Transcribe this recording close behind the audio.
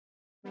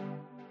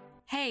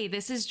Hey,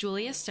 this is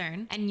Julia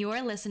Stern, and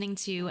you're listening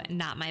to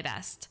Not My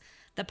Best,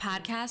 the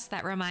podcast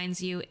that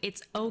reminds you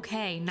it's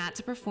okay not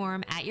to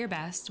perform at your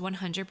best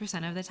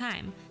 100% of the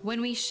time.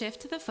 When we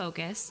shift the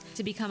focus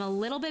to become a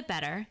little bit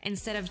better,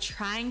 instead of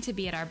trying to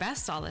be at our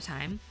best all the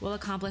time, we'll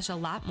accomplish a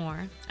lot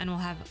more and we'll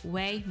have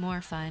way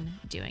more fun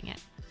doing it.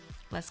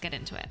 Let's get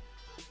into it.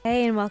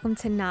 Hey, and welcome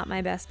to Not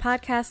My Best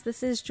podcast.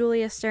 This is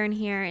Julia Stern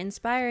here,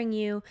 inspiring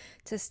you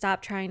to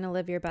stop trying to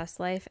live your best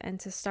life and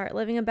to start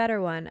living a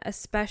better one,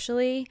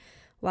 especially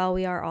while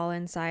we are all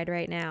inside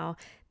right now.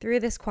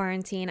 Through this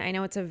quarantine, I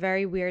know it's a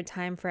very weird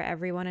time for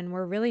everyone and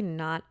we're really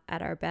not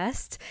at our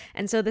best.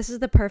 And so this is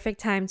the perfect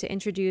time to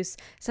introduce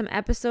some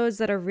episodes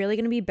that are really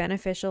going to be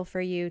beneficial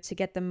for you to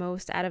get the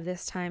most out of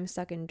this time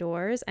stuck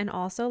indoors and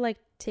also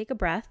take a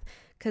breath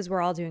because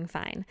we're all doing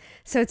fine.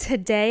 So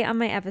today on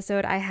my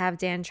episode, I have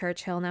Dan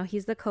Churchill. Now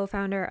he's the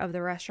co-founder of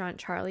the restaurant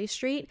Charlie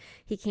Street.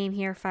 He came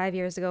here 5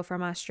 years ago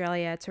from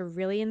Australia to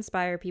really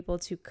inspire people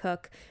to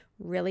cook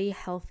really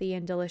healthy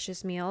and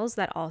delicious meals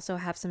that also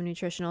have some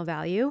nutritional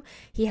value.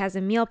 He has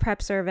a meal prep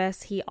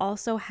service. He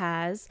also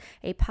has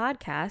a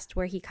podcast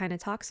where he kind of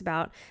talks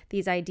about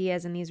these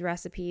ideas and these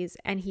recipes,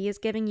 and he is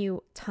giving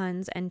you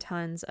tons and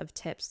tons of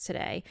tips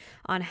today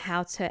on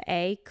how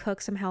to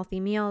cook some healthy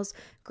meals,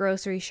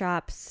 grocery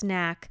shop,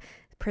 snack,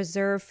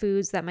 preserve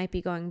foods that might be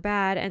going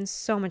bad, and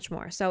so much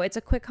more. So it's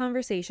a quick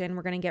conversation.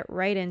 We're going to get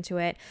right into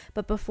it.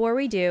 But before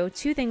we do,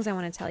 two things I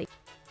want to tell you.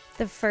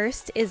 The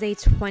first is a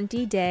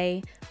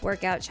 20-day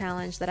workout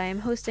challenge that I am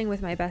hosting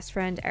with my best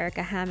friend,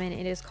 Erica Hammond.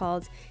 It is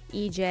called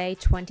EJ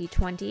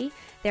 2020.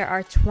 There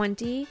are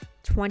 20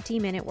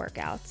 20-minute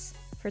workouts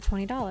for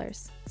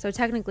 $20. So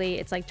technically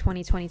it's like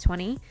 20,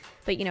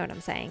 but you know what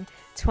I'm saying.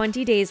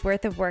 20 days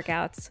worth of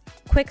workouts,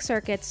 quick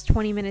circuits,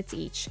 20 minutes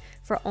each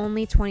for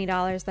only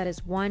 $20. That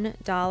is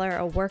 $1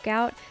 a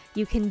workout.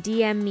 You can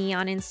DM me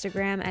on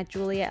Instagram at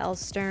Julia L.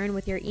 Stern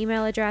with your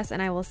email address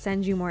and I will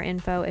send you more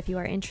info if you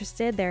are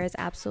interested. There is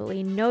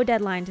absolutely no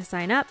deadline to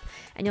sign up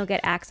and you'll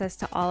get access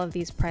to all of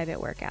these private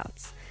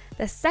workouts.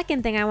 The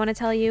second thing I want to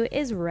tell you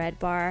is Red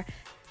Bar.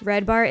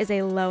 Red Bar is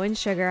a low in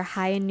sugar,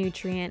 high in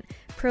nutrient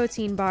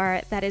protein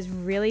bar that is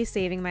really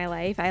saving my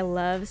life. I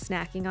love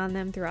snacking on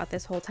them throughout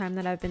this whole time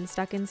that I've been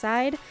stuck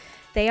inside.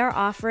 They are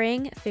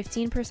offering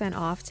 15%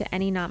 off to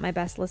any Not My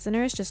Best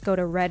listeners. Just go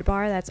to Red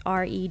Bar, that's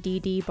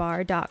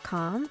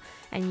REDDbar.com,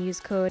 and use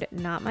code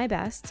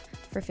NOTMYBEST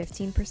for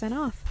 15%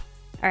 off.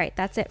 All right,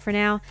 that's it for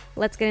now.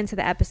 Let's get into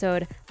the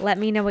episode. Let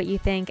me know what you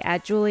think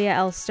at Julia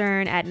L.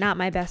 Stern at Not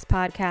My Best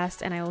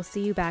Podcast, and I will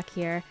see you back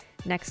here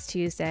next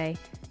Tuesday.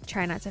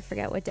 Try not to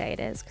forget what day it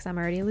is because I'm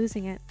already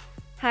losing it.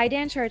 Hi,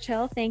 Dan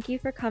Churchill. Thank you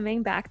for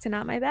coming back to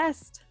Not My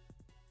Best.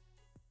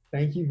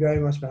 Thank you very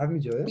much for having me,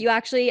 Julia. You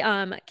actually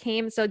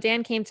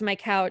Dan came to my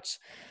couch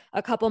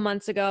a couple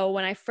months ago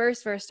when I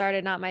first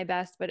started Not My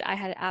Best, but I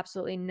had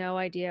absolutely no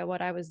idea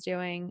what I was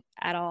doing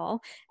at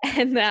all.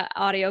 And the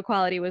audio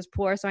quality was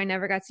poor, so I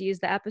never got to use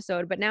the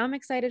episode. But now I'm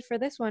excited for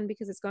this one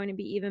because it's going to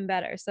be even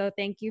better. So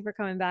thank you for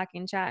coming back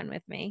and chatting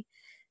with me.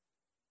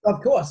 Of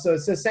course. So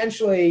it's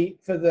essentially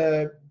for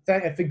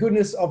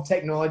goodness of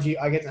technology,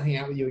 I get to hang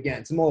out with you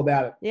again. So I'm all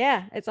about it.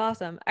 Yeah, it's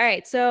awesome. All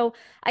right. So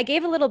I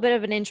gave a little bit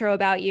of an intro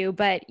about you,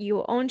 but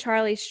you own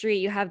Charlie Street.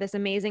 You have this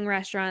amazing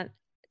restaurant.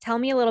 Tell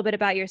me a little bit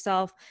about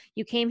yourself.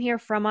 You came here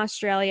from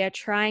Australia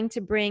trying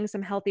to bring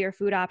some healthier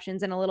food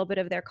options and a little bit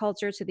of their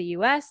culture to the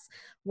US.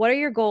 What are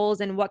your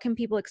goals and what can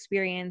people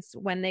experience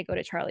when they go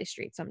to Charlie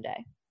Street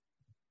someday?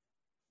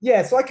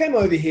 Yeah, so I came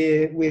over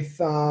here with,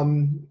 I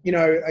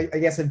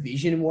guess a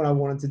vision of what I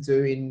wanted to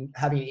do in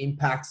having an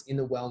impact in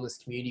the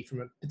wellness community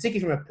particularly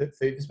from a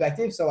food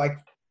perspective. So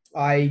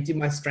I did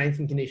my strength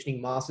and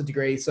conditioning master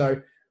degree. So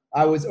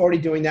I was already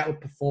doing that with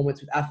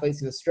performance with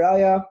athletes in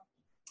Australia.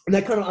 And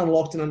that kind of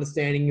unlocked an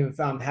understanding of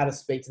how to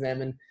speak to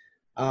them and,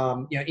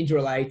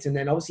 interrelate and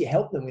then obviously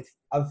help them with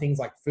other things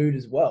like food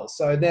as well.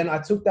 So then I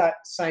took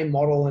that same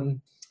model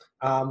and,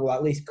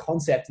 at least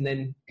concept and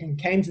then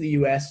came to the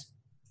US.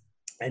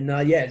 And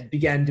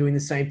began doing the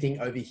same thing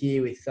over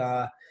here with,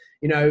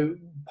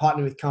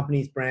 partnering with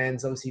companies,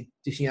 brands, obviously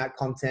dishing out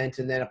content.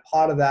 And then a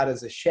part of that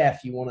as a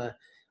chef, you want to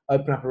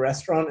open up a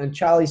restaurant. And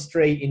Charlie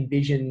Street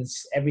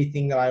envisions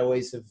everything that I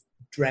always have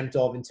dreamt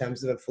of in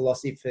terms of a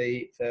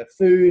philosophy for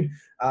food,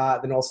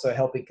 then also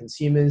helping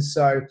consumers.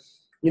 So,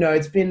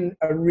 it's been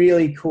a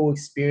really cool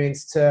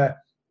experience to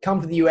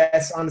come to the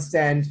US,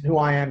 understand who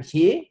I am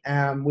here,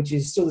 which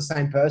is still the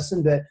same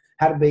person, but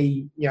how to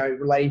be,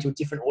 relating to a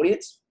different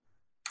audience.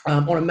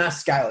 On a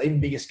mass scale, even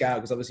bigger scale,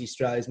 because obviously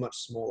Australia is much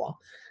smaller.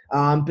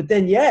 And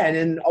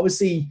then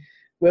obviously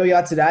where we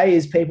are today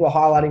is people are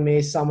highlighting me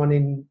as someone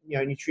in,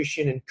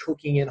 nutrition and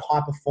cooking and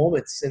high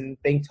performance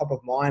and being top of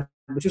mind,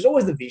 which was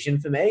always the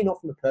vision for me, not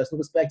from a personal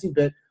perspective,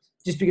 but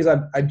just because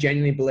I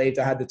genuinely believed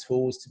I had the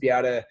tools to be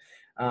able to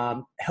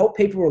help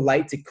people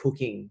relate to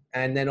cooking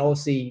and then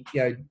obviously,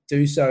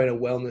 do so in a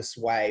wellness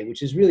way,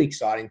 which is really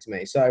exciting to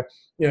me. So,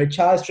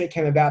 Charlie Street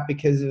came about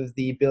because of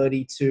the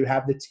ability to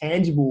have the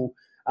tangible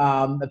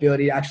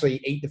ability to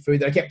actually eat the food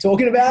that I kept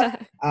talking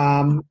about,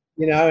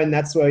 and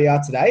that's where we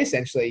are today,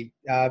 essentially,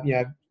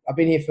 I've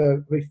been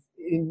here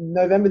in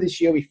November this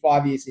year, will be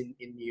 5 years in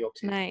New York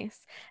City.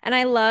 Nice. And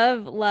I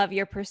love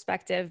your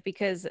perspective,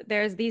 because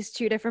there's these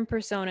two different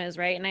personas,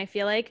 right? And I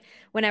feel like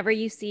whenever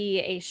you see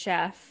a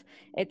chef,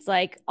 it's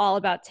like all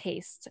about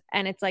taste.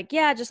 And it's like,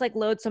 yeah, just like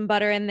load some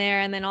butter in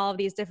there and then all of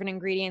these different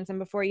ingredients. And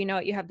before you know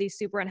it, you have these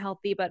super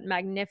unhealthy but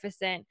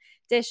magnificent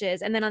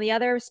dishes. And then on the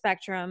other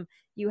spectrum,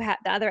 you have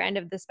the other end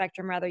of the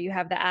spectrum, rather, you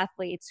have the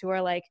athletes who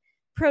are like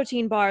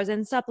protein bars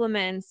and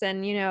supplements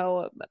and,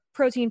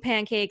 protein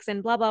pancakes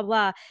and blah, blah,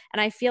 blah. And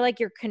I feel like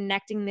you're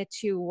connecting the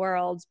two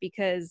worlds,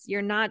 because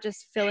you're not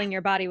just filling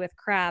your body with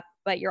crap,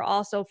 but you're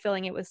also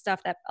filling it with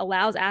stuff that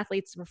allows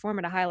athletes to perform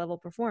at a high level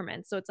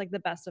performance. So it's like the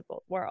best of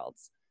both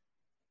worlds.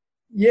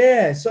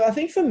 Yeah, so I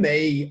think for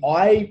me,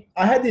 I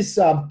had this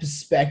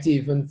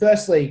perspective, and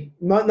firstly,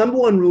 my number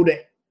one rule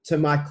to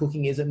my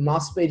cooking is it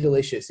must be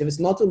delicious. If it's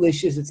not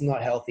delicious, it's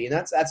not healthy, and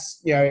that's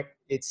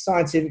it's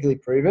scientifically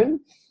proven.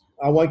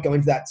 I won't go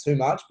into that too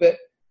much, but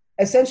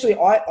essentially,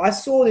 I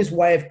saw this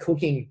way of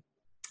cooking,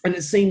 and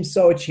it seemed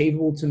so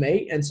achievable to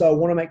me, and so I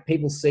want to make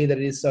people see that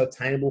it is so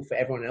attainable for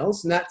everyone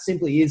else, and that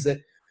simply is that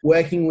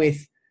working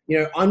with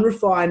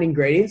unrefined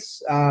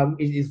ingredients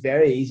is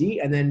very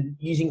easy, and then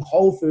using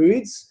whole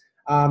foods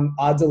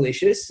are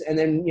delicious, and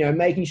then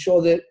making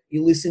sure that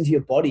you listen to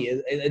your body.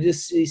 It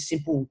just is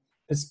simple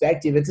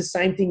perspective. It's the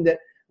same thing that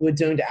we're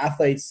doing to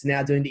athletes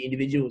now doing to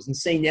individuals, and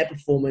seeing their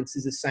performance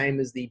is the same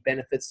as the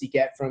benefits you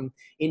get from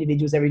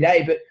individuals every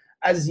day. But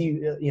as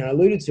you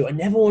alluded to, I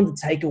never wanted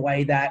to take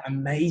away that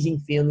amazing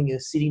feeling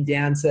of sitting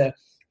down to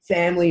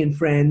family and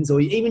friends,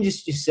 or even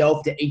just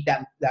yourself, to eat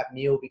that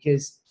meal,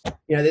 because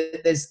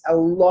there's a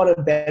lot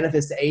of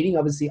benefits to eating,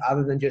 obviously,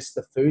 other than just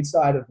the food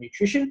side of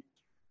nutrition.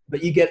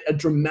 But you get a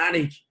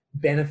dramatic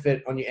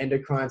benefit on your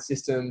endocrine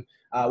system,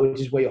 which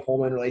is where your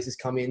hormone releases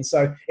come in.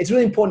 So it's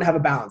really important to have a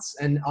balance.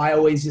 And I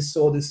always just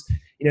saw this,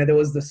 there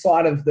was the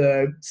side of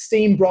the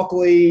steamed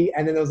broccoli,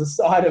 and then there was the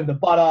side of the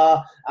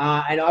butter.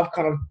 And I've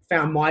kind of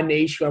found my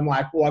niche where I'm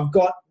like, well, I've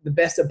got the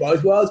best of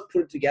both worlds,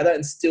 put it together,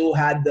 and still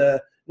had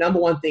the number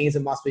one thing is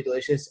it must be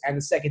delicious. And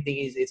the second thing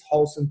is it's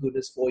wholesome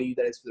goodness for you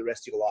that is for the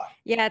rest of your life.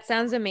 Yeah, it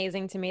sounds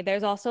amazing to me.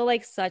 There's also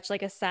such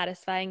a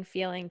satisfying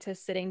feeling to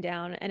sitting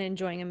down and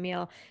enjoying a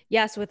meal.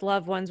 Yes, with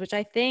loved ones, which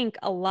I think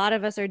a lot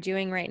of us are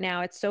doing right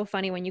now. It's so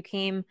funny when you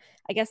came,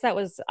 I guess that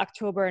was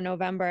October or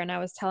November, and I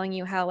was telling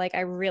you how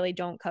I really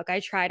don't cook. I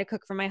try to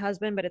cook for my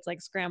husband, but it's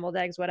like scrambled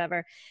eggs,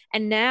 whatever.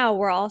 And now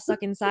we're all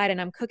stuck inside, and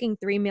I'm cooking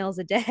 3 meals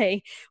a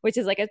day, which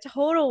is like a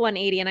total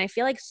 180. And I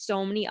feel like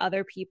so many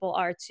other people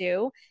are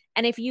too.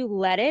 And if you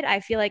let it,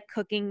 I feel like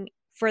cooking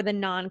for the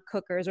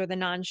non-cookers or the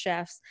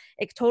non-chefs,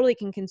 it totally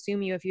can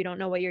consume you if you don't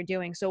know what you're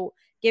doing. So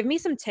give me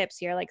some tips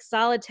here,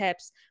 solid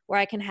tips where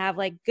I can have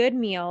good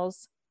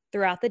meals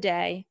throughout the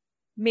day,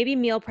 maybe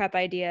meal prep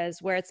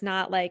ideas where it's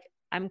not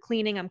I'm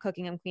cleaning, I'm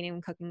cooking, I'm cleaning,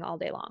 I'm cooking all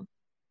day long.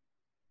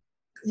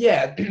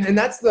 Yeah. And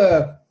that's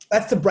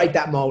to break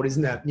that mold,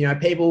 isn't it?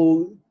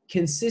 People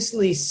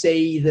consistently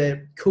see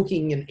that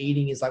cooking and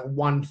eating is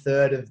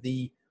 1/3 of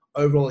the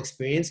overall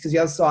experience, because the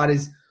other side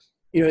is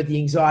the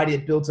anxiety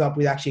that builds up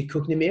with actually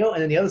cooking a meal.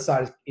 And then the other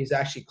side is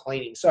actually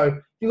cleaning. So if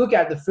you look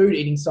at the food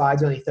eating side,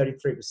 it's only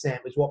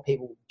 33%, which is what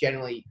people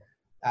generally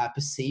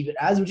perceive it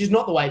as, which is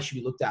not the way it should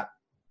be looked at.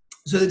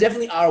 So there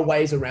definitely are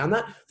ways around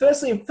that.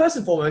 First and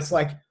foremost,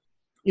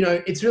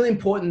 it's really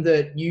important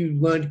that you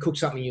learn to cook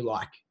something you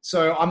like.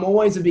 So I'm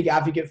always a big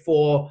advocate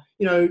for,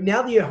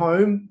 now that you're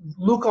home,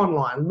 look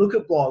online, look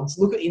at blogs,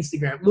 look at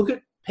Instagram, look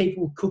at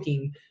people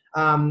cooking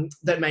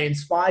that may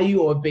inspire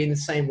you or be in the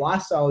same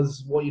lifestyle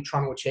as what you're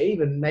trying to achieve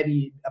and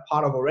maybe a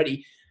part of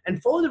already,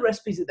 and follow the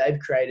recipes that they've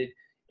created.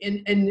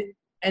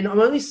 And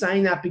I'm only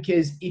saying that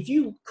because if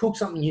you cook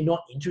something you're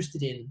not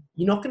interested in,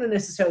 you're not going to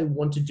necessarily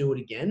want to do it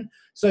again.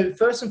 So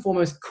first and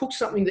foremost, cook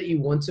something that you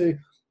want to.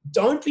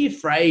 Don't be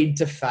afraid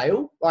to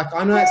fail.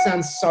 I know that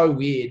sounds so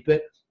weird,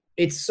 but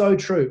it's so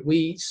true.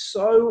 We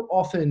so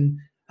often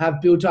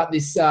have built up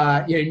this,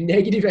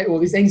 negative or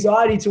this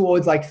anxiety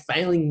towards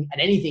failing at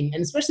anything,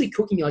 and especially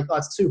cooking. You're oh,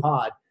 it's too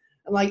hard.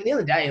 And at the end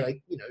of the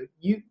day,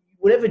 you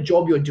whatever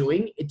job you're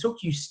doing, it took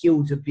you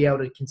skill to be able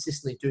to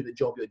consistently do the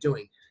job you're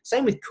doing.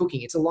 Same with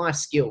cooking; it's a life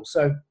skill.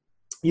 So,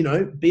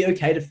 be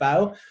okay to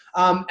fail,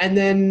 and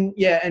then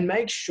and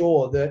make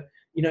sure that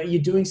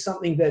you're doing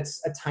something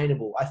that's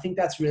attainable. I think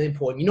that's really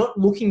important. You're not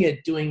looking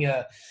at doing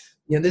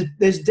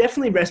there's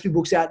definitely recipe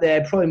books out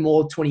there, probably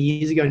more 20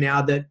 years ago now,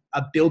 that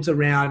are built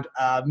around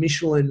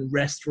Michelin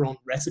restaurant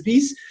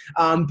recipes.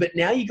 But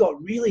now you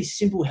got really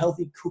simple,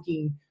 healthy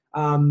cooking,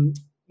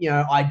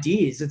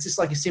 ideas. It's just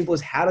as simple as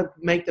how to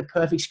make the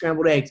perfect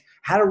scrambled eggs,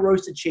 how to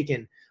roast a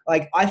chicken.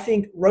 I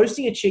think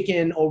roasting a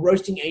chicken or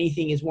roasting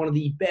anything is one of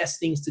the best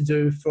things to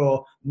do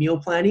for meal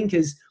planning,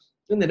 because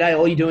in the day,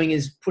 all you're doing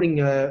is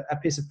putting a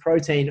piece of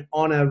protein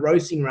on a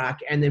roasting rack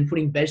and then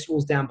putting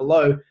vegetables down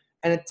below.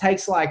 And it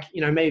takes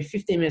maybe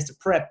 15 minutes to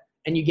prep,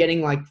 and you're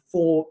getting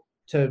 4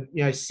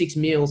 to 6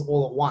 meals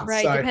all at once.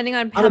 Right. So, depending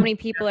on how many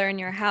people are in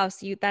your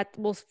house, that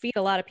will feed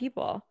a lot of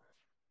people.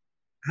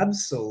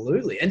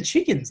 Absolutely. And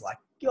chickens,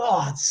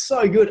 God, it's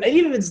so good. And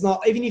even if it's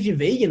not, even if you're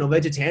vegan or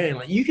vegetarian,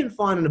 like you can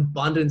find an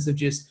abundance of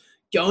just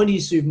go into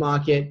your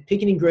supermarket,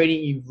 pick an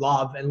ingredient you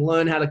love, and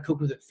learn how to cook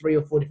with it 3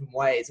 or 4 different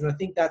ways. And I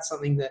think that's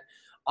something that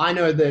I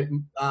know that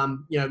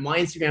my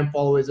Instagram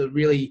followers are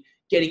really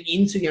getting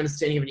into the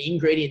understanding of an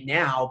ingredient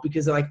now,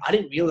 because they're like, I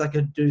didn't realize I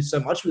could do so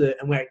much with it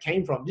and where it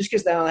came from, just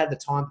because they don't have the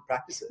time to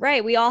practice it.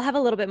 Right. We all have a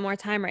little bit more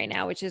time right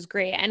now, which is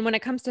great. And when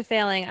it comes to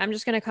failing, I'm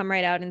just going to come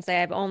right out and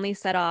say I've only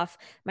set off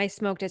my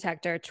smoke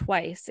detector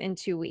twice in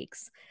 2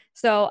 weeks.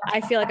 So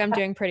I feel like I'm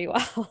doing pretty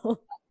well.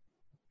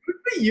 Good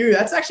for you.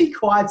 That's actually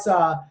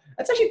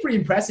that's actually pretty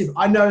impressive.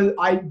 I know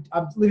I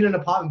live in an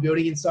apartment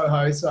building in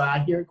Soho, so I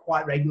hear it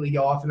quite regularly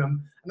go off, and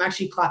I'm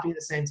actually clapping at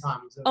the same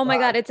time. So, oh my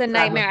God, it's a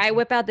nightmare. I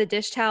whip out the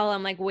dish towel.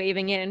 I'm like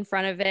waving it in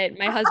front of it.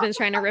 My husband's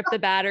trying to rip the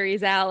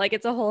batteries out. Like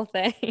it's a whole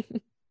thing.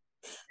 It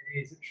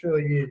is. It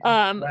truly is.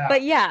 Wow.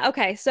 But yeah.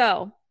 Okay.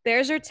 So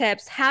there's your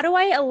tips. How do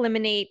I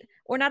eliminate,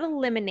 or not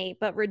eliminate,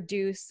 but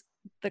reduce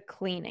the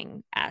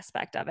cleaning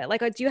aspect of it?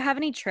 Like, do you have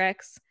any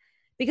tricks?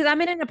 Because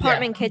I'm in an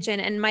apartment kitchen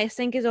and my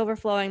sink is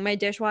overflowing. My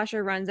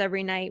dishwasher runs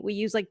every night. We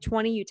use like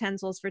 20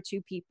 utensils for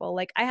 2 people.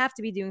 Like I have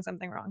to be doing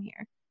something wrong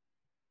here.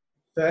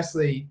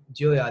 Firstly,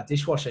 Julia,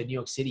 dishwasher in New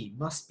York City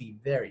must be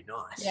very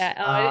nice.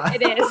 Yeah,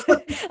 it is.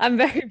 I'm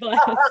very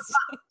blessed.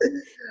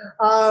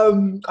 I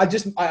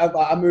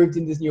moved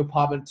into this new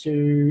apartment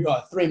 3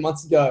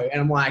 months ago,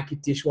 and I'm like,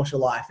 dishwasher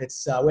life.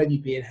 It's where have you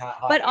been?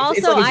 But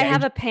also, I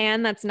have a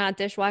pan that's not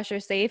dishwasher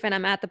safe, and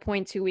I'm at the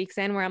point 2 weeks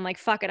in where I'm like,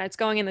 fuck it, it's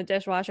going in the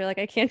dishwasher. Like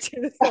I can't do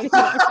this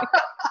anymore.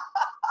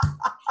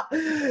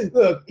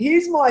 Look,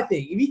 here's my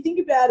thing. If you think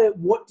about it,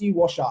 what do you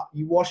wash up?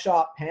 You wash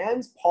up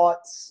pans,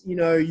 pots,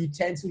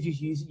 utensils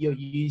you're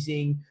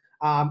using,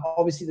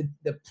 obviously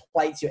the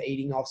plates you're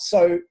eating off.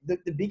 So the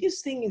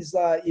biggest thing is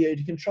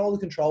to control the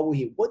controllable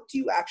here. What do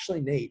you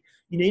actually need?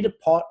 You need a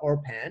pot or a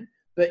pan,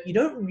 but you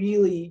don't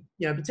really,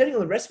 depending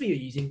on the recipe you're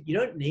using, you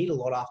don't need a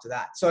lot after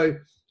that. So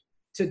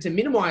to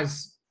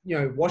minimize,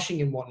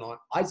 washing and whatnot,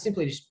 I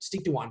simply just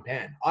stick to one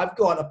pan. I've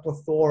got a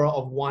plethora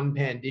of one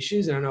pan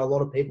dishes, and I know a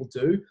lot of people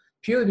do.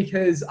 Purely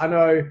because I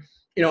know,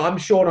 I'm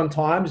short on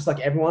time, just like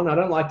everyone. I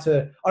don't like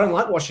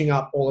washing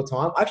up all the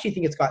time. I actually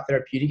think it's quite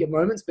therapeutic at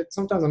moments, but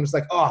sometimes I'm just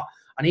like, I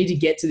need to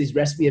get to this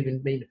recipe I've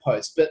been meaning to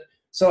post. But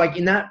so like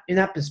in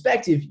that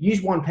perspective,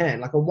 use one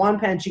pan, like a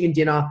 1-pan chicken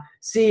dinner,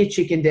 sear your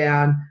chicken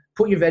down,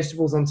 put your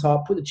vegetables on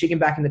top, put the chicken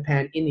back in the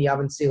pan in the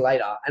oven, see you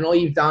later. And all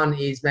you've done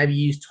is maybe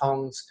use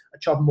tongs, a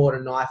chopping board,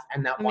 a knife,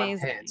 and that one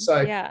pan. So,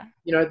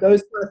 those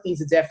kind of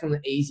things are definitely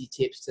easy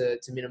tips to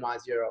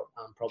minimize your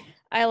problems.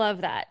 I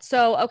love that.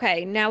 So,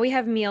 okay, now we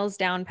have meals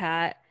down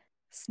pat,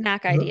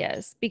 snack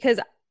ideas, because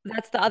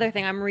that's the other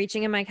thing. I'm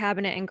reaching in my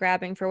cabinet and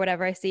grabbing for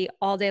whatever I see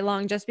all day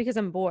long just because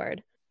I'm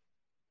bored.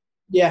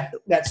 Yeah,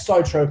 that's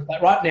so true.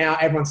 Like right now,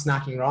 everyone's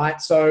snacking,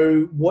 right?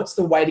 So what's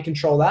the way to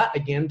control that?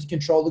 Again, to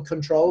control the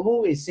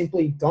controllable is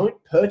simply don't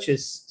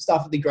purchase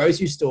stuff at the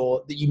grocery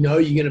store that you're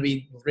going to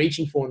be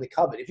reaching for in the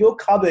cupboard. If your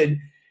cupboard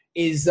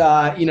is,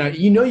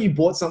 you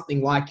bought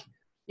something like,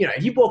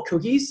 if you bought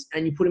cookies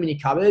and you put them in your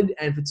cupboard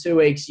and for 2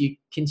 weeks you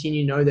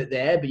continue to know that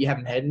they're there, but you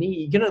haven't had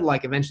any, you're going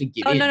to eventually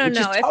give in. No.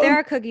 If there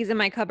are cookies in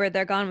my cupboard,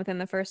 they're gone within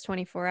the first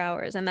 24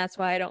 hours. And that's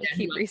why I don't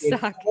keep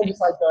restocking. I'm just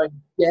like going,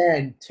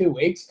 in 2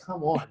 weeks,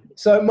 come on.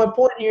 So my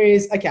point here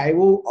is, okay,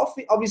 well,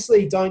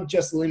 obviously don't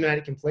just eliminate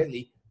it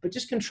completely, but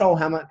just control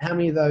how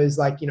many of those,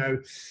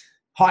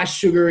 high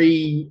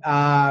sugary,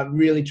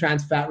 really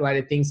trans fat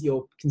related things that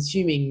you're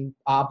consuming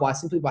by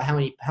how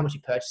much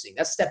you're purchasing.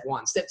 That's step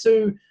one. Step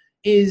two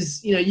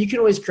is, you can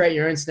always create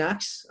your own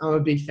snacks. I'm a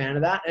big fan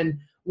of that. And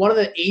one of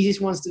the easiest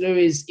ones to do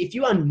is if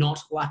you are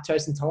not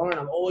lactose intolerant,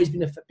 I've always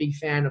been a big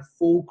fan of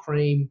full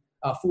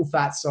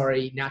fat,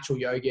 natural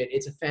yogurt.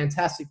 It's a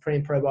fantastic pre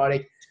and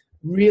probiotic.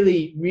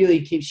 Really, really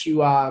keeps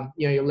you,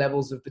 your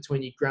levels of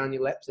between your ghrelin and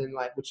your leptin,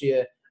 which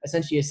are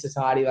essentially your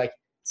satiety,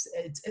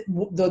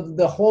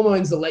 the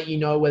hormones that let you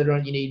know whether or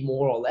not you need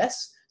more or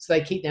less. So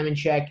they keep them in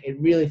check. It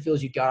really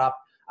fills your gut up.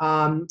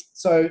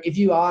 So if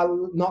you are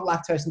not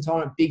lactose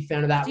intolerant, big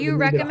fan of that. Do you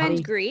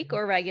recommend Greek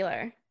or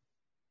regular?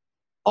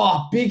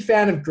 Oh, big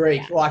fan of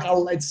Greek. Yeah.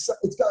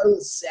 It's got a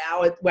little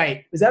sour.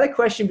 Wait, is that a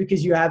question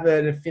because you have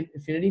an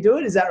affinity to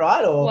it? Is that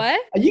right? Or what?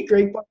 Are you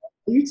Greek? Are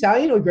you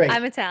Italian or Greek?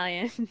 I'm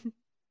Italian.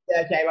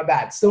 Yeah, okay, my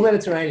bad. Still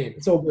Mediterranean.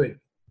 It's all good.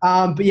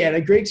 But yeah, the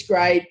Greek's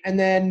great. And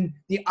then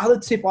the other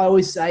tip I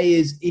always say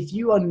is if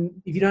you don't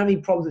have any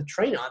problems with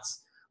tree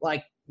nuts,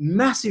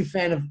 massive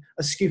fan of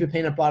a scoop of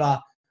peanut butter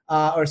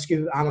or a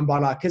scoop of almond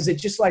butter, because it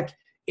just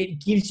it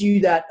gives you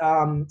that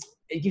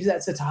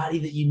satiety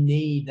that you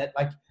need, that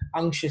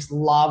unctuous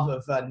love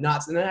of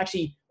nuts, and then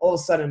actually all of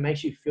a sudden it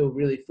makes you feel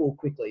really full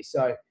quickly.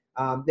 So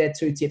they're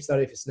 2 tips that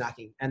I do for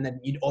snacking, and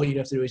then all you'd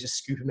have to do is just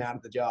scoop them out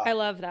of the jar. I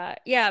love that.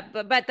 Yeah,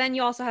 but then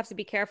you also have to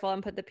be careful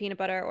and put the peanut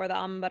butter or the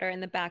almond butter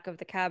in the back of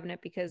the cabinet,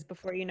 because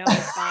before you know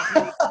it's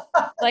not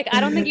I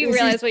don't think you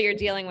realize what you're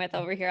dealing with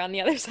over here on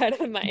the other side of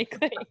the mic.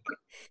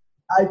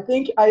 I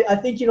think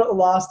you're not the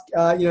last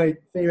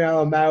female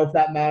or male for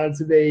that matter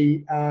to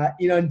be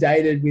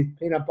inundated with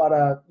peanut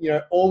butter,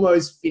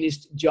 almost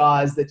finished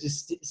jars that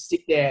just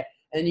stick there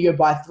and you go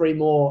buy 3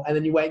 more, and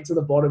then you wait until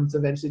the bottom to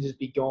eventually just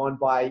be gone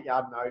by, I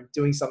don't know,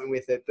 doing something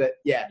with it. But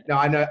yeah, no,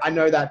 I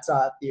know that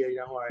theory.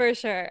 Don't worry. For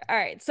sure. All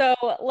right. So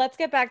let's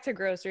get back to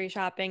grocery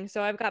shopping.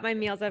 So I've got my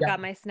meals, I've Yeah. got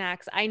my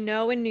snacks. I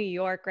know in New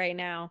York right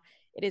now,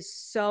 it is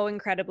so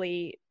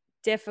incredibly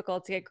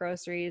difficult to get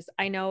groceries.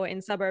 I know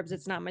in suburbs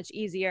it's not much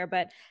easier,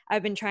 but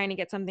I've been trying to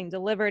get something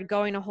delivered,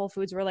 going to Whole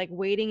Foods, we're like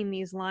waiting in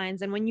these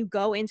lines. And when you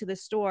go into the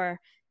store,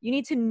 you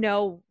need to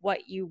know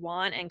what you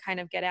want and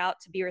kind of get out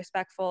to be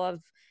respectful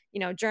of,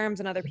 germs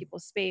and other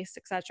people's space,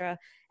 etc.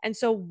 And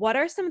so what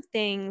are some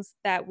things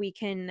that we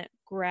can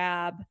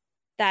grab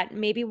that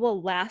maybe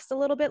will last a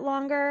little bit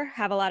longer,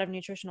 have a lot of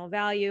nutritional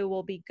value,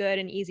 will be good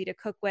and easy to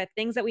cook with,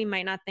 things that we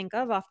might not think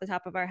of off the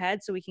top of our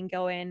head so we can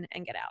go in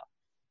and get out?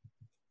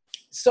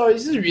 So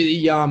this is a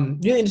really,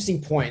 really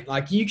interesting point.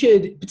 Like you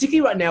could,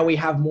 particularly right now, we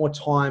have more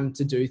time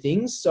to do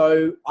things.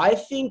 So I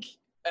think,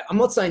 I'm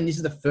not saying this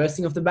is the first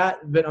thing off the bat,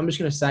 but I'm just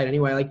going to say it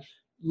anyway. Like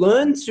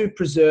learn to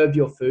preserve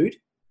your food.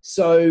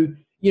 So,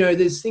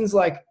 there's things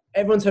like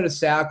everyone's heard of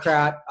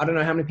sauerkraut. I don't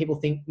know how many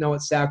people know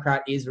what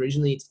sauerkraut is.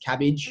 Originally it's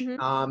cabbage.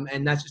 Mm-hmm.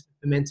 And that's just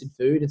fermented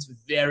food. It's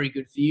very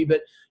good for you,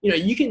 but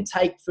you can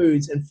take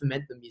foods and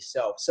ferment them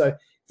yourself. So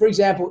for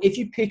example, if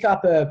you pick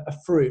up a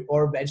fruit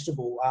or a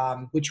vegetable,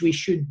 which we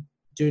should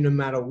do no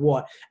matter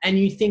what, and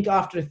you think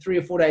after 3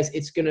 or 4 days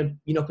you're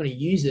not going to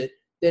use it,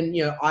 then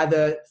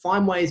either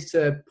find ways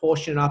to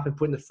portion it up and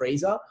put in the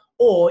freezer,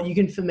 or you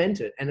can ferment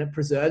it and it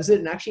preserves it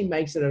and actually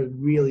makes it a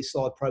really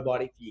solid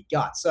probiotic for your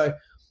gut. So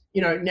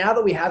now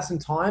that we have some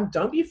time,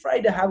 don't be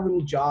afraid to have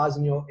little jars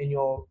in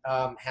your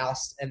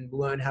house and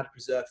learn how to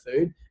preserve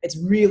food. It's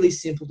really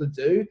simple to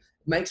do.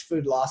 It makes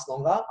food last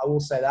longer. I will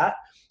say that.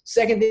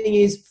 Second thing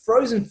is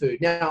frozen food.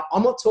 Now,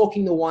 I'm not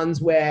talking the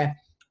ones where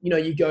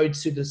you go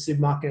to the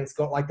supermarket and it's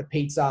got like the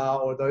pizza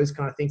or those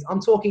kind of things. I'm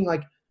talking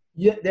like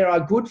there are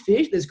good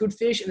fish. There's good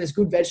fish and there's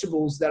good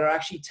vegetables that are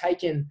actually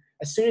taken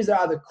as soon as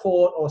they're either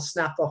caught or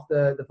snapped off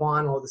the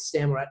vine or the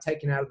stem or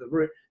taken out of the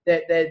root.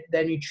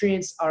 Their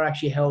nutrients are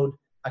actually held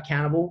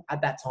accountable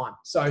at that time.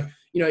 So,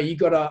 you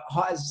got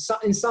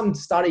in some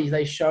studies,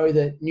 they show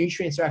that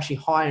nutrients are actually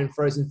higher in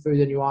frozen food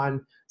than you are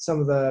in some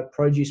of the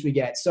produce we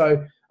get.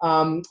 So,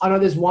 I know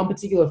there's one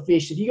particular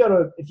fish. If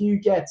you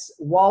get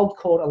wild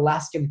caught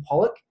Alaskan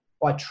pollock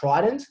by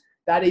Trident,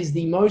 that is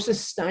the most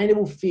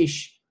sustainable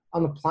fish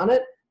on the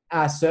planet,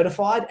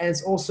 certified. And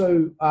it's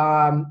also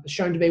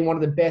shown to be one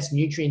of the best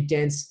nutrient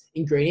dense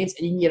ingredients,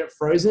 and you can get it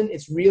frozen.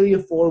 It's really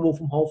affordable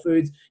from Whole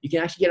Foods. You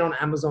can actually get it on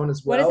Amazon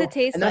as well. What does it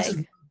taste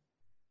like?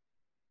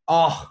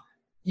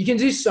 You can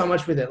do so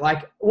much with it.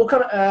 Like what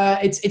kind of,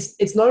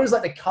 it's known as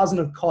like the cousin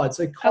of cod.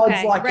 So cod's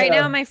okay. like right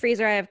now in my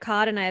freezer, I have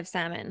cod and I have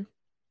salmon.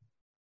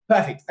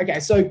 Perfect. Okay.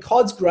 So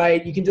cod's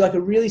great. You can do like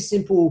a really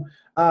simple,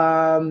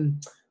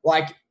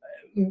 like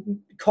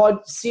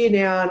cod, sear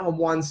down on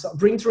one side,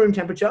 bring to room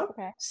temperature,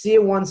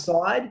 sear one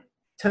side,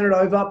 turn it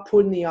over,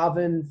 put in the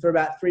oven for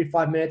about 3 to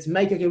 5 minutes,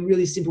 make like a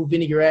really simple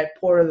vinaigrette,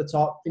 pour it over the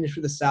top, finish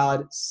with a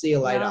salad, see you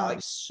later. Wow. Like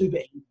super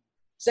easy.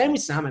 Same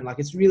with salmon. Like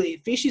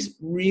fish is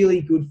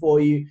really good for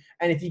you.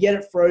 And if you get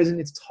it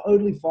frozen, it's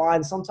totally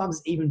fine. Sometimes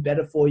it's even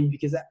better for you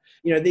because,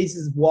 this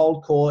is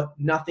wild caught,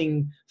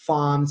 nothing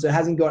farmed. So it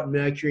hasn't got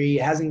mercury.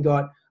 It hasn't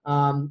got,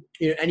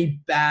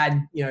 any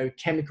bad,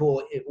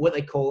 chemical, what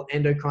they call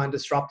endocrine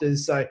disruptors.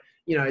 So,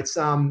 it's,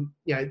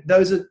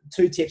 those are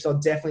 2 tips I'll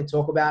definitely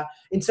talk about.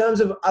 In terms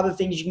of other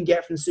things you can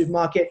get from the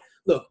supermarket,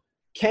 look,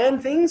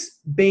 canned things,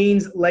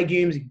 beans,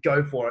 legumes,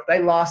 go for it.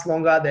 They last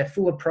longer. They're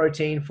full of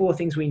protein, full of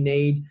things we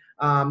need.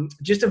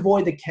 Just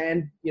avoid the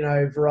canned,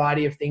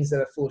 variety of things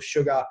that are full of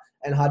sugar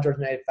and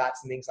hydrogenated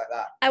fats and things like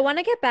that. I want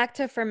to get back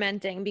to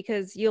fermenting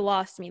because you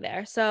lost me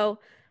there. So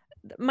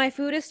my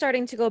food is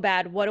starting to go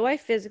bad. What do I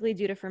physically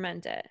do to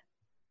ferment it?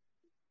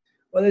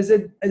 Well, there's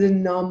a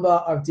number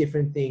of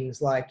different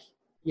things. Like,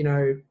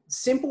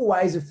 simple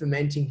ways of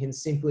fermenting can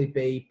simply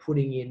be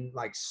putting in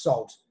like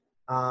salt,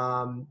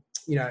 and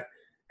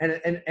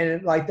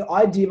like the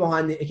idea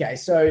behind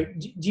so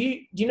do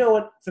you know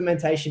what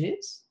fermentation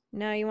is?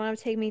 No, you want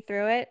to take me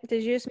through it?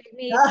 Did you just make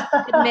me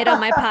admit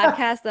on my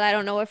podcast that I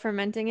don't know what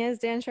fermenting is,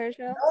 Dan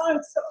Churchill? No,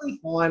 it's totally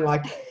fine.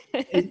 Like,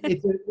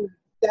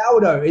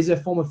 sourdough is a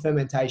form of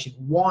fermentation.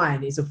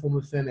 Wine is a form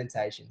of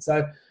fermentation.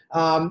 So,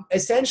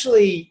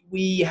 essentially,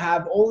 we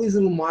have all these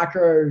little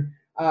micro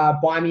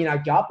biome in our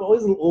gut, but all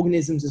these little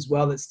organisms as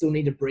well that still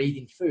need to breathe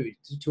in food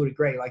to a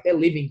degree. Like, they're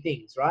living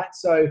things, right?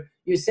 So,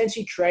 you're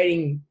essentially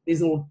creating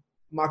these little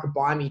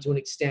microbiome to an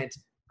extent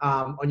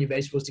on your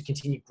vegetables to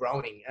continue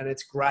growing, and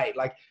it's great.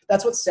 Like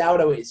that's what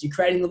sourdough is. You're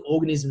creating little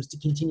organisms to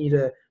continue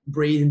to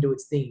breathe and do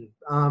its thing.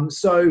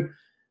 So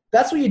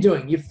that's what you're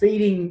doing. You're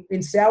feeding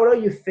in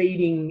sourdough. You're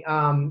feeding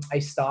a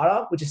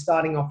starter, which is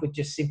starting off with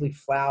just simply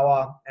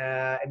flour,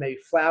 and maybe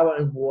flour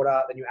and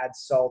water. Then you add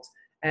salt,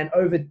 and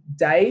over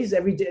days,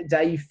 every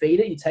day you feed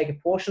it. You take a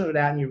portion of it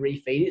out and you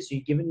refeed it. So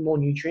you give it more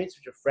nutrients,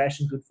 which are fresh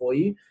and good for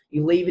you.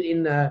 You leave it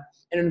in an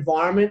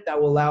environment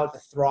that will allow it to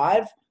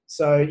thrive.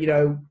 So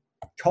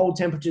cold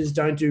temperatures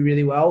don't do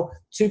really well.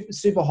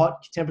 Super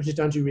hot temperatures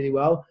don't do really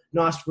well.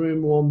 Nice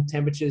room warm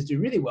temperatures do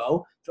really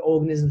well for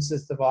organisms to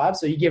survive.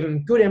 So you give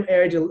them good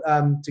area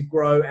to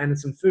grow and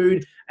some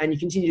food, and you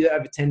continue that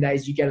over 10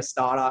 days. You get a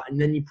starter, and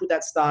then you put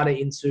that starter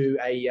into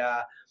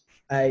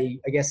I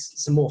guess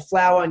some more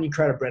flour, and you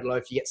create a bread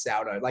loaf. You get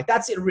sourdough. Like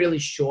that's a really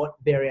short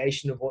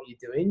variation of what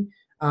you're doing,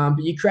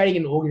 but you're creating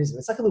an organism.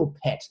 It's like a little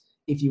pet,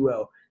 if you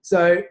will.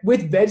 So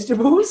with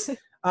vegetables,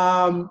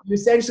 you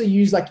essentially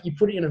use you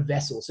put it in a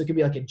vessel. So it could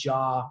be like a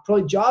jar.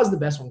 Probably jar is the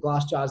best one.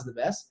 Glass jar is the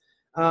best.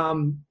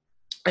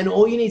 And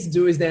all you need to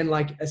do is then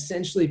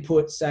essentially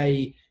put,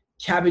 say,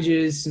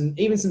 cabbages and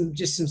even some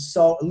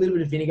salt, a little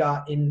bit of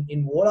vinegar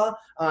in water.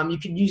 You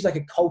could use a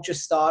culture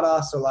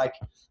starter. So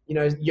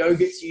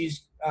yogurts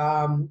use,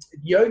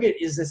 yogurt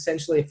is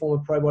essentially a form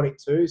of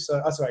probiotic too.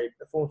 So,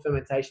 a form of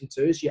fermentation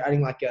too. So you're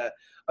adding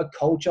a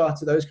culture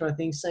to those kind of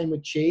things. Same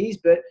with cheese,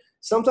 but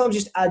sometimes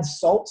just add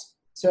salt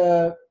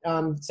to,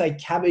 say,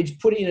 cabbage,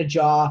 put it in a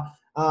jar,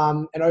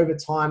 and over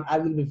time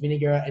add a little bit of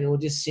vinegar, and it will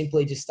just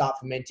simply start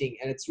fermenting,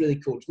 and it's really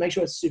cool. Just make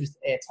sure it's super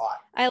airtight.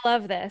 I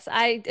love this.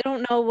 I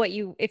don't know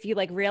if you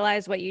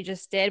realize what you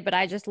just did, but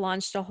I just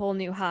launched a whole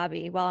new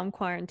hobby while I'm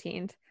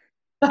quarantined.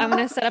 I'm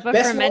gonna set up a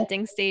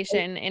fermenting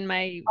station in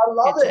my I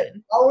love kitchen.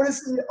 it. I want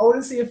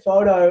to see a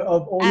photo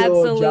of all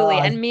your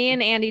jars. And me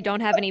and Andy don't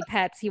have any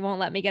pets. He won't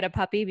let me get a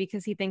puppy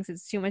because he thinks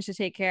it's too much to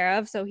take care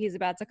of. So he's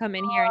about to come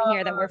in here and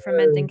hear that we're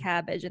fermenting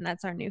cabbage, and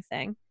that's our new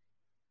thing.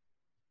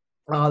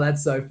 Oh,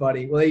 that's so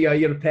funny. Well, there you go.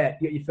 You got a pet.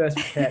 You got your first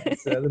pet.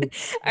 It's a little...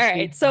 All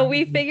right. So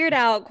we figured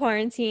out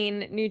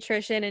quarantine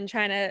nutrition and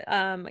trying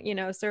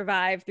to,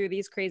 survive through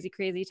these crazy,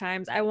 crazy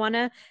times. I want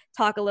to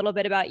talk a little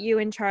bit about you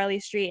and Charlie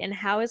Street, and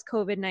how has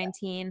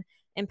COVID-19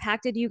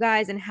 impacted you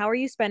guys, and how are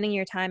you spending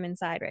your time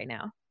inside right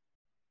now?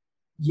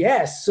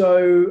 Yeah.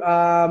 So,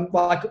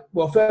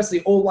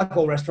 firstly,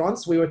 all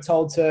restaurants, we were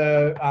told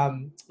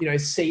to,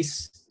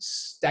 cease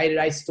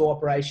day-to-day store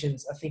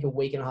operations, I think a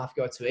week and a half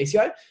ago, 2 weeks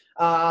ago.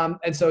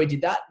 And so we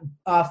did that.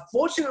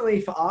 Fortunately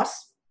for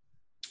us,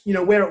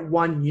 we're at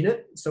one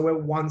unit. So we're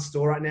one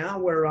store right now.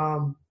 We're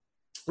going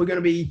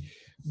to be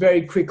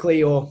very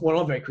quickly,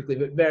 not very quickly,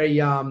 but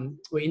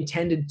we're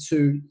intended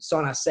to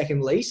sign our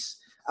second lease.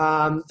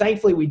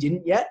 Thankfully we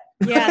didn't yet.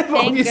 Yeah.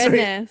 Thank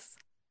goodness.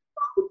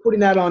 We're putting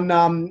that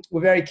on.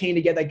 We're very keen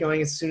to get that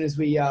going as soon as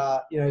we,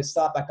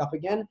 start back up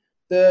again.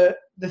 The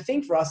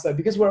thing for us though,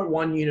 because we're at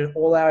one unit,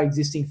 all our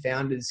existing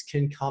founders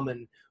can come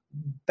and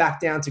back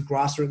down to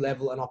grassroots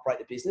level and operate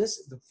the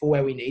business for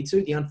where we need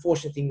to. The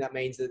unfortunate thing that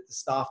means that the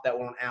staff that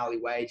were on hourly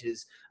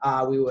wages,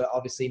 we were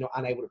obviously not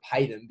unable to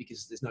pay them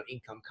because there's no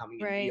income coming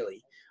in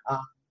really.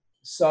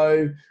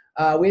 So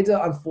we had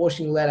to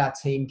unfortunately let our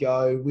team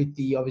go with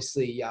the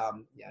obviously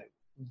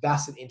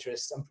vested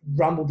interest.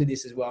 Rumble did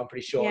this as well, I'm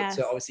pretty sure,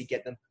 to obviously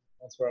get them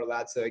once we're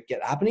allowed to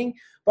get happening.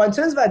 But in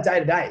terms of our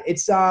day-to-day,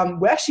 it's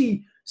we're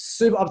actually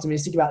super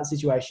optimistic about the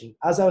situation.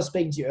 As I was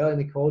speaking to you earlier in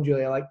the call,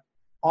 Julia,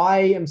 I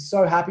am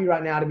so happy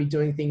right now to be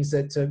doing things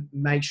to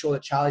make sure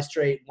that Charlie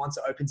Street, once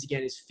it opens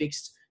again, is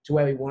fixed to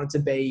where we want it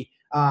to be.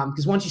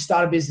 Because once you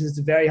start a business, it's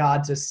very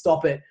hard to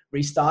stop it,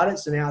 restart it.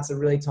 So now it's a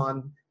really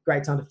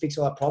great time to fix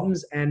all our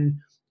problems. And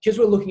because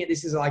we're looking at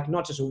this as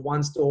not just a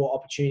one store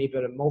opportunity,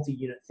 but a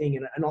multi-unit thing,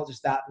 and not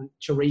just that, and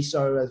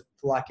chorizo as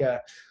we're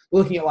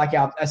looking at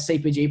our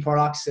CPG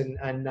products and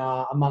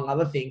among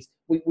other things.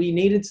 We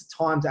needed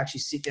time to actually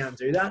sit down and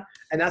do that,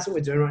 and that's what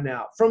we're doing right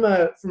now. From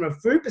a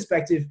food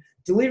perspective,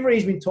 delivery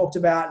has been talked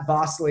about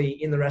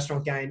vastly in the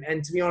restaurant game,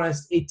 and to be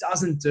honest, it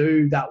doesn't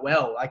do that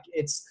well.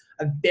 It's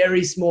a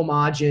very small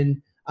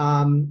margin.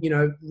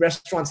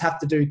 Restaurants have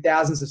to do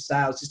thousands of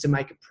sales just to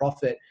make a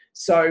profit.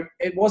 So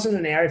it wasn't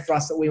an area for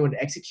us that we wanted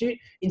to execute.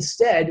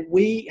 Instead,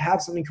 we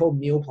have something called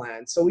meal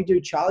plans. So we do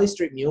Charlie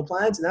Street meal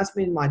plans, and that's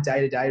been my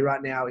day-to-day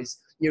right now is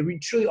we're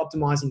truly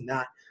optimizing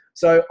that.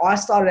 So I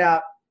started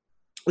out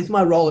with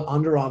my role at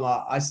Under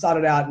Armour. I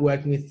started out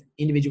working with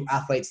individual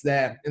athletes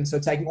there. And so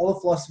taking all the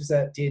philosophies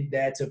that I did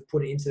there to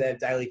put it into their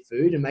daily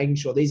food and making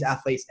sure these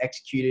athletes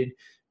executed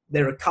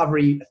their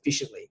recovery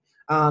efficiently.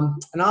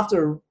 And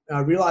after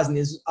realizing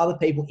there's other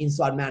people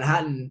inside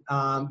Manhattan,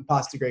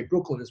 past degree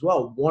Brooklyn as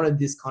well, wanted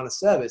this kind of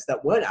service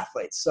that weren't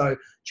athletes. So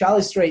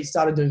Charlie Street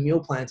started doing meal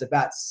plans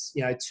about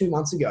 2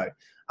 months ago.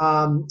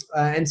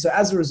 And so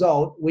as a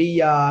result,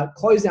 we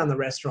closed down the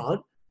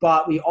restaurant,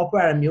 but we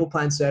operate a meal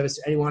plan service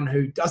to anyone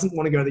who doesn't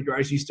want to go to the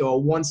grocery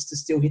store, wants to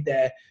still hit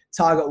their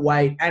target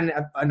weight, and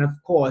of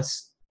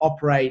course,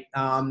 operate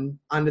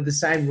under the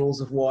same rules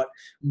of what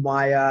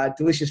my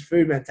delicious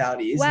food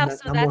mentality is. Wow,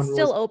 so that's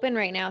still open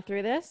right now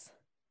through this?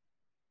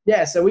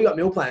 Yeah, so we got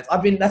meal plans.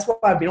 That's why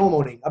I've been all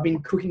morning. I've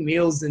been cooking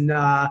meals and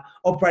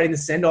operating the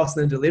send-offs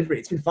and the delivery.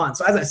 It's been fun.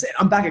 So as I said,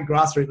 I'm back at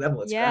grassroots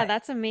level. It's great.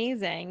 That's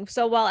amazing.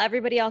 So while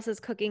everybody else is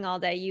cooking all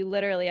day, you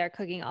literally are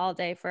cooking all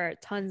day for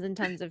tons and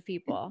tons of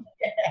people.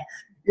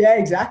 Yeah,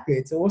 exactly.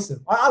 It's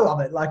awesome. I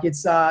love it.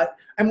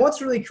 And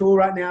what's really cool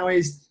right now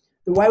is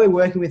the way we're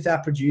working with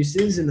our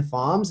producers in the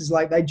farms is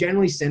they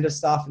generally send us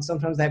stuff, and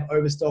sometimes they have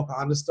overstock or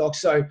understock.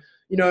 So,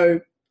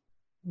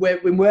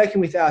 we're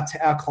working with our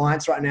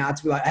clients right now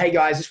to be like, hey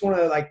guys, just want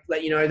to like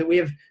let you know that we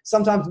have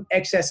sometimes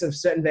excess of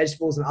certain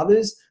vegetables and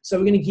others. So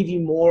we're going to give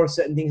you more of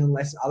certain things and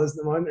less than others at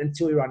the moment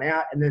until we run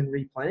out and then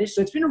replenish.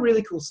 So it's been a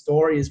really cool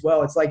story as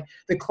well. It's like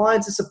the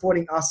clients are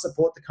supporting us,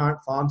 support the current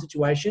farm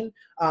situation,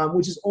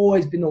 which has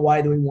always been the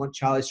way that we want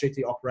Charlie Street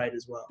to operate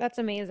as well. That's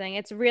amazing.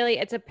 It's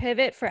a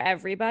pivot for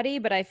everybody,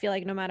 but I feel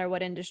like no matter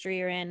what industry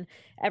you're in,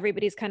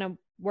 everybody's kind of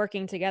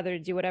working together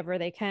to do whatever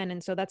they can.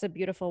 And so that's a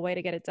beautiful way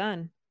to get it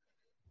done.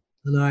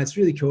 No, it's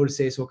really cool to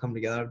see us all come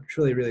together. I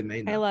truly, really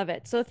mean that. I love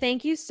it. So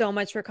thank you so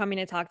much for coming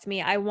to talk to me.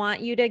 I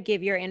want you to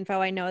give your info.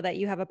 I know that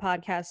you have a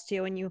podcast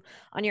too, and you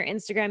on your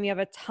Instagram, you have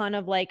a ton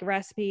of like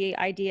recipe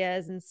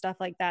ideas and stuff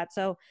like that.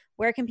 So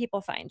where can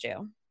people find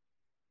you?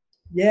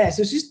 Yeah,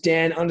 so it's just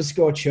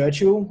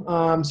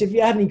Dan_Churchill. So if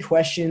you have any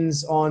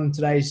questions on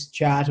today's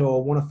chat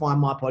or want to find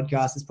my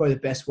podcast, it's probably the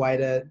best way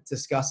to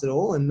discuss it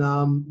all. And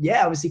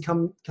obviously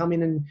come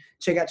in and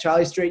check out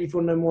Charlie Street. If you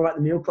want to know more about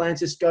the meal plans,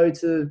 just go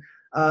to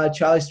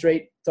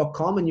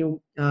charliestreet.com and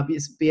you'll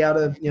be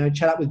able to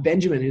chat up with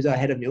Benjamin, who's our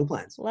head of meal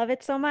plans. Love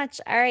it so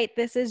much. All right,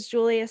 this is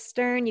Julia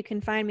Stern. You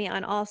can find me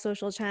on all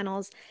social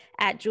channels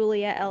at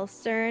Julia L.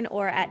 Stern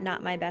or at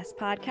Not My Best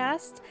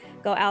Podcast.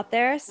 Go out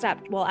there,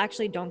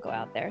 don't go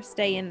out there.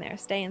 Stay in there.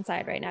 Stay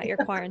inside right now. You're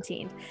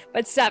quarantined.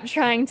 But stop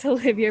trying to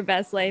live your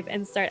best life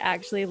and start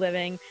actually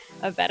living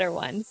a better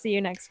one. See you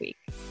next week.